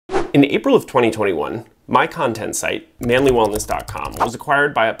In April of 2021, my content site, manlywellness.com, was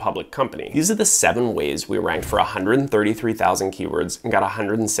acquired by a public company. These are the 7 ways we ranked for 133,000 keywords and got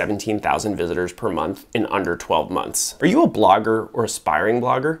 117,000 visitors per month in under 12 months. Are you a blogger or aspiring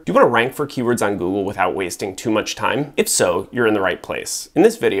blogger? Do you want to rank for keywords on Google without wasting too much time? If so, you're in the right place. In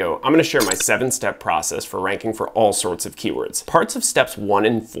this video, I'm going to share my 7-step process for ranking for all sorts of keywords. Parts of steps 1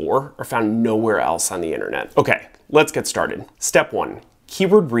 and 4 are found nowhere else on the internet. Okay, let's get started. Step 1.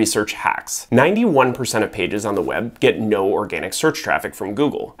 Keyword research hacks. 91% of pages on the web get no organic search traffic from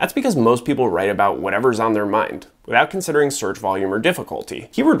Google. That's because most people write about whatever's on their mind, without considering search volume or difficulty.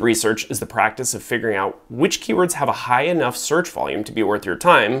 Keyword research is the practice of figuring out which keywords have a high enough search volume to be worth your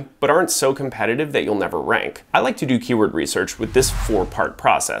time, but aren't so competitive that you'll never rank. I like to do keyword research with this 4-part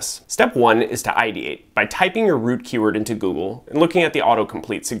process. Step 1 is to ideate by typing your root keyword into Google and looking at the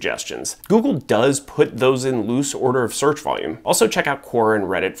autocomplete suggestions. Google does put those in loose order of search volume. Also check out Quora and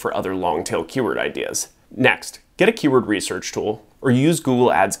Reddit for other long-tail keyword ideas. Next, get a keyword research tool or use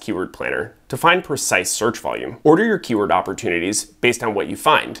Google Ads Keyword Planner to find precise search volume. Order your keyword opportunities based on what you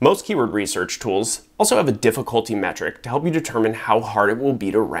find. Most keyword research tools also have a difficulty metric to help you determine how hard it will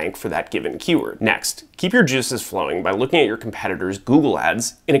be to rank for that given keyword. Next, keep your juices flowing by looking at your competitors' Google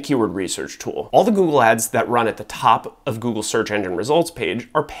Ads in a keyword research tool. All the Google Ads that run at the top of Google search engine results page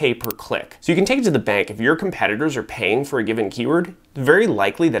are pay per click. So you can take it to the bank. If your competitors are paying for a given keyword, it's very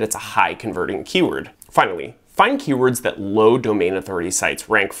likely that it's a high converting keyword. Finally, find keywords that low domain authority sites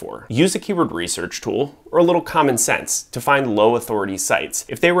rank for. Use a keyword research tool or a little common sense to find low authority sites.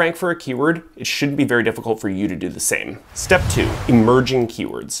 If they rank for a keyword, it shouldn't be very difficult for you to do the same. Step 2, emerging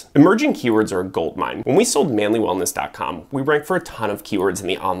keywords. Emerging keywords are a goldmine. When we sold manlywellness.com, we ranked for a ton of keywords in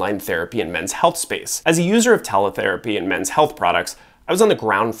the online therapy and men's health space. As a user of teletherapy and men's health products, I was on the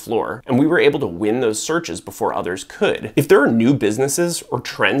ground floor and we were able to win those searches before others could. If there are new businesses or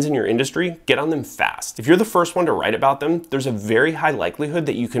trends in your industry, get on them fast. If you're the first one to write about them, there's a very high likelihood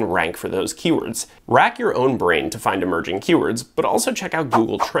that you can rank for those keywords. Rack your own brain to find emerging keywords, but also check out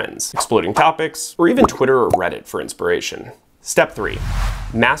Google Trends, Exploding Topics, or even Twitter or Reddit for inspiration. Step 3,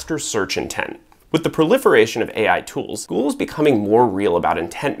 master search intent. With the proliferation of AI tools, Google is becoming more real about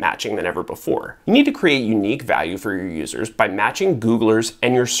intent matching than ever before. You need to create unique value for your users by matching Googlers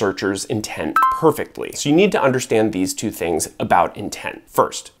and your searchers' intent perfectly. So you need to understand these 2 things about intent.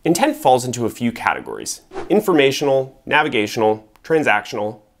 First, intent falls into a few categories: informational, navigational,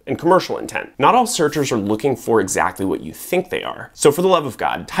 transactional, and commercial intent. Not all searchers are looking for exactly what you think they are. So for the love of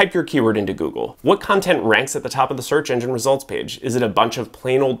God, type your keyword into Google. What content ranks at the top of the search engine results page? Is it a bunch of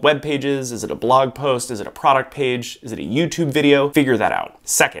plain old web pages? Is it a blog post? Is it a product page? Is it a YouTube video? Figure that out.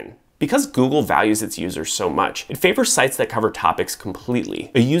 Second, because Google values its users so much, it favors sites that cover topics completely.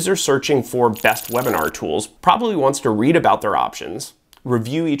 A user searching for best webinar tools probably wants to read about their options,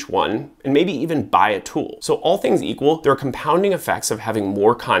 review each one, and maybe even buy a tool. So all things equal, there are compounding effects of having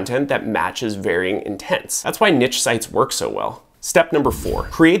more content that matches varying intents. That's why niche sites work so well. Step number 4,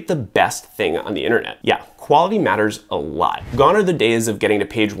 create the best thing on the internet. Yeah, quality matters a lot. Gone are the days of getting to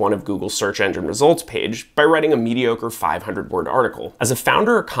page 1 of Google's search engine results page by writing a mediocre 500-word article. As a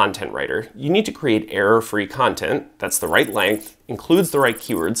founder or content writer, you need to create error-free content that's the right length, includes the right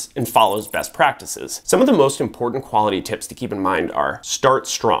keywords, and follows best practices. Some of the most important quality tips to keep in mind are: start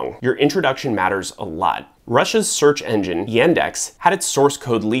strong. Your introduction matters a lot. Russia's search engine, Yandex, had its source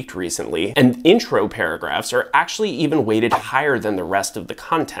code leaked recently, and intro paragraphs are actually even weighted higher than the rest of the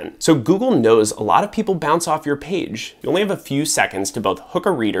content. So Google knows a lot of people bounce off your page. You only have a few seconds to both hook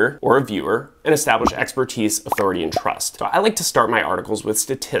a reader or a viewer and establish expertise, authority, and trust. So I like to start my articles with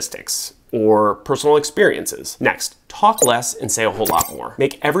statistics or personal experiences. Next, talk less and say a whole lot more.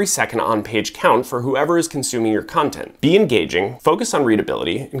 Make every second on page count for whoever is consuming your content. Be engaging, focus on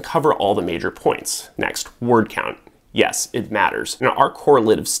readability, and cover all the major points. Next, word count. Yes, it matters. In our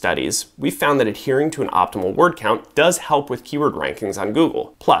correlative studies, we found that adhering to an optimal word count does help with keyword rankings on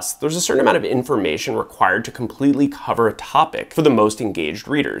Google. Plus, there's a certain amount of information required to completely cover a topic for the most engaged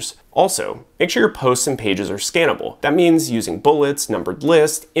readers. Also, make sure your posts and pages are scannable. That means using bullets, numbered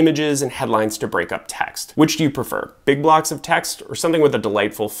lists, images, and headlines to break up text. Which do you prefer? Big blocks of text or something with a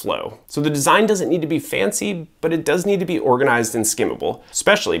delightful flow? So the design doesn't need to be fancy, but it does need to be organized and skimmable,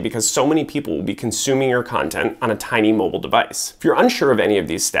 especially because so many people will be consuming your content on a tiny mobile device. If you're unsure of any of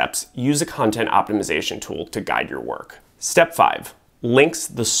these steps, use a content optimization tool to guide your work. Step 5. Links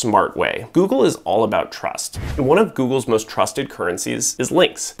the smart way. Google is all about trust, and one of Google's most trusted currencies is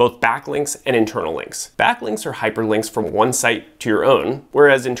links, both backlinks and internal links. Backlinks are hyperlinks from one site to your own,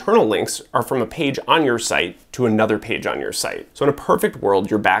 whereas internal links are from a page on your site to another page on your site. So in a perfect world,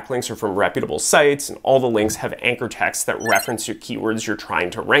 your backlinks are from reputable sites and all the links have anchor text that reference your keywords you're trying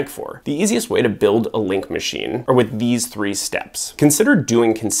to rank for. The easiest way to build a link machine are with these 3 steps. Consider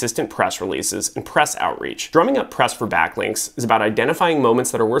doing consistent press releases and press outreach. Drumming up press for backlinks is about identifying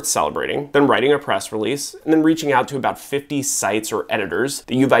moments that are worth celebrating, then writing a press release, and then reaching out to about 50 sites or editors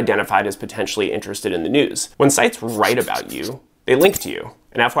that you've identified as potentially interested in the news. When sites write about you, they link to you.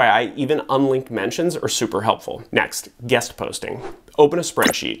 And FYI, even unlinked mentions are super helpful. Next, guest posting. Open a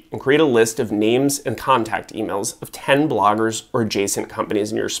spreadsheet and create a list of names and contact emails of 10 bloggers or adjacent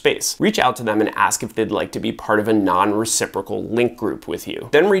companies in your space. Reach out to them and ask if they'd like to be part of a non-reciprocal link group with you.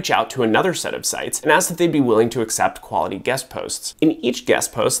 Then reach out to another set of sites and ask if they'd be willing to accept quality guest posts. In each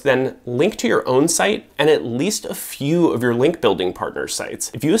guest post, then link to your own site and at least a few of your link building partner sites.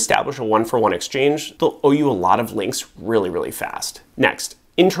 If you establish a one-for-one exchange, they'll owe you a lot of links really fast. Next,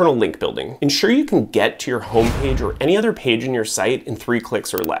 internal link building. Ensure you can get to your homepage or any other page in your site in 3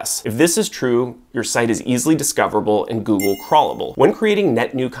 clicks or less. If this is true, your site is easily discoverable and Google crawlable. When creating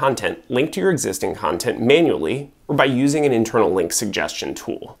net new content, link to your existing content manually or by using an internal link suggestion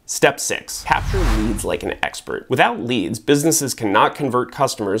tool. Step 6, capture leads like an expert. Without leads, businesses cannot convert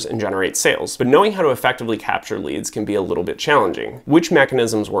customers and generate sales, but knowing how to effectively capture leads can be a little bit challenging. Which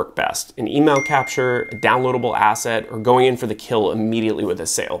mechanisms work best? An email capture, a downloadable asset, or going in for the kill immediately with a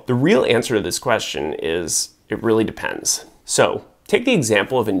sale? The real answer to this question is, it really depends. So, take the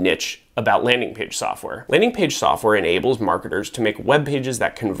example of a niche about landing page software. Landing page software enables marketers to make web pages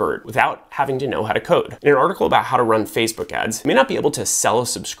that convert without having to know how to code. In an article about how to run Facebook ads, you may not be able to sell a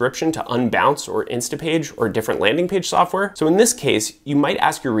subscription to Unbounce or Instapage or different landing page software. So in this case, you might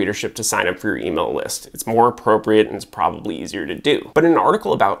ask your readership to sign up for your email list. It's more appropriate and it's probably easier to do. But in an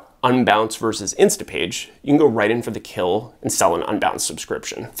article about Unbounce versus Instapage, you can go right in for the kill and sell an Unbounce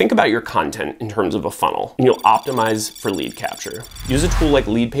subscription. Think about your content in terms of a funnel, and you'll optimize for lead capture. Use a tool like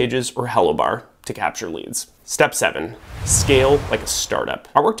Leadpages or HelloBar to capture leads. Step 7, scale like a startup.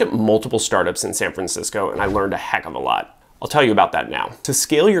 I worked at multiple startups in San Francisco, and I learned a heck of a lot. I'll tell you about that now. To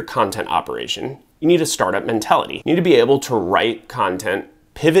scale your content operation, you need a startup mentality. You need to be able to write content,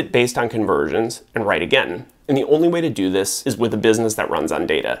 pivot based on conversions, and write again. And the only way to do this is with a business that runs on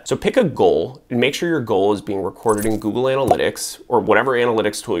data. So pick a goal and make sure your goal is being recorded in Google Analytics or whatever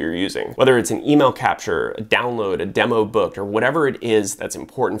analytics tool you're using. Whether it's an email capture, a download, a demo booked, or whatever it is that's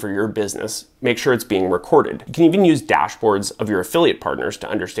important for your business, make sure it's being recorded. You can even use dashboards of your affiliate partners to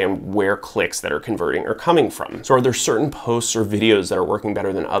understand where clicks that are converting are coming from. So are there certain posts or videos that are working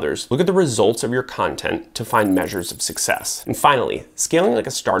better than others? Look at the results of your content to find measures of success. And finally, scaling like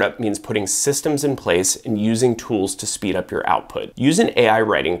a startup means putting systems in place and using tools to speed up your output. Use an AI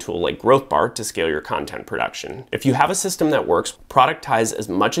writing tool like GrowthBar to scale your content production. If you have a system that works, productize as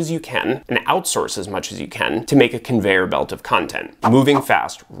much as you can and outsource as much as you can to make a conveyor belt of content. Moving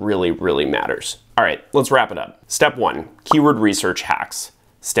fast really matters. All right, let's wrap it up. Step 1, keyword research hacks.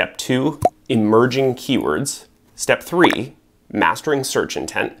 Step 2, emerging keywords. Step 3, mastering search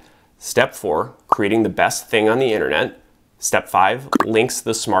intent. Step 4, creating the best thing on the internet. Step 5, links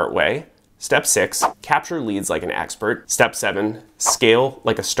the smart way. Step 6, capture leads like an expert. Step 7, scale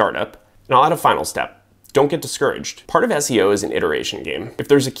like a startup. And I'll add a final step. Don't get discouraged. Part of SEO is an iteration game. If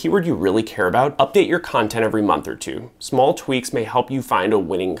there's a keyword you really care about, update your content every month or 2. Small tweaks may help you find a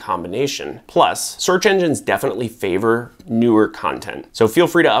winning combination. Plus, search engines definitely favor newer content, so feel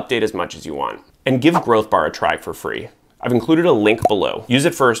free to update as much as you want. And give GrowthBar a try for free. I've included a link below. Use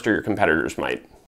it first or your competitors might.